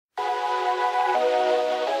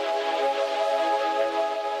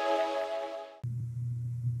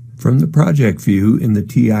From the project view in the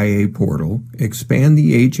TIA portal, expand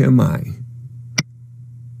the HMI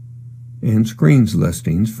and screens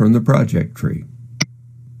listings from the project tree.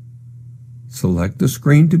 Select the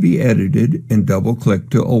screen to be edited and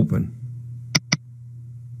double-click to open.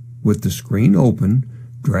 With the screen open,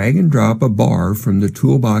 drag and drop a bar from the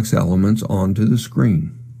toolbox elements onto the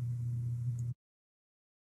screen.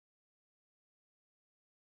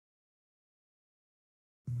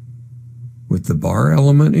 With the bar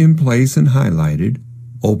element in place and highlighted,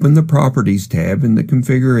 open the Properties tab in the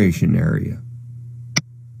Configuration area.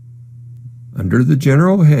 Under the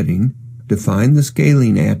General heading, define the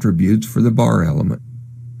scaling attributes for the bar element,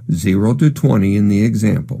 0 to 20 in the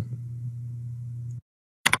example.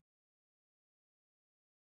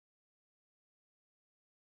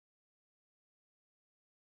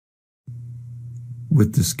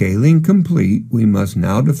 With the scaling complete, we must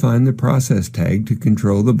now define the process tag to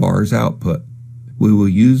control the bar's output. We will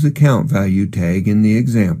use the count value tag in the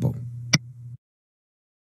example.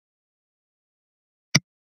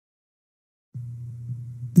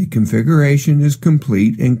 The configuration is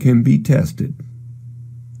complete and can be tested.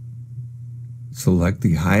 Select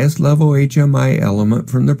the highest level HMI element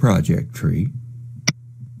from the project tree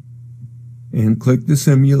and click the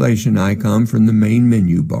simulation icon from the main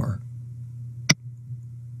menu bar.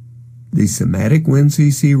 The Schematic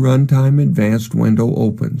WinCC Runtime Advanced window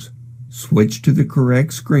opens. Switch to the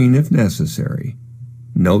correct screen if necessary.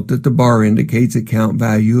 Note that the bar indicates a count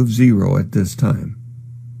value of 0 at this time.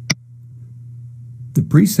 The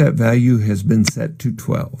preset value has been set to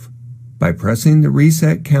 12. By pressing the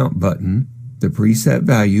Reset Count button, the preset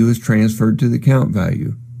value is transferred to the count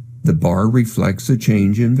value. The bar reflects the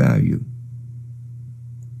change in value.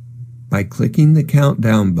 By clicking the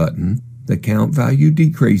Countdown button, the count value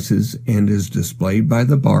decreases and is displayed by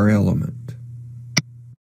the bar element.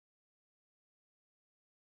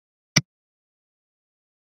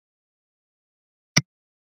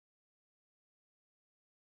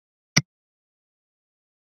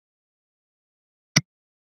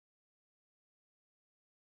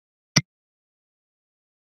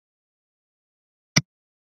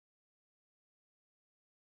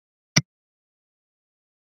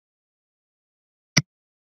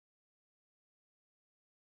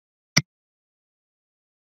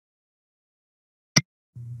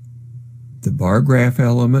 The bar graph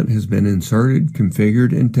element has been inserted,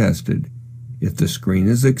 configured, and tested. If the screen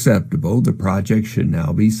is acceptable, the project should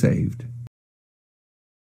now be saved.